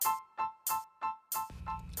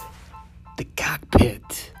The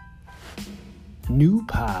Cockpit. A new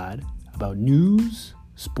pod about news,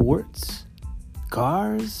 sports,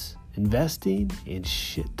 cars, investing, and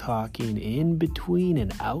shit talking in between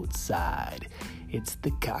and outside. It's The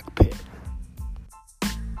Cockpit.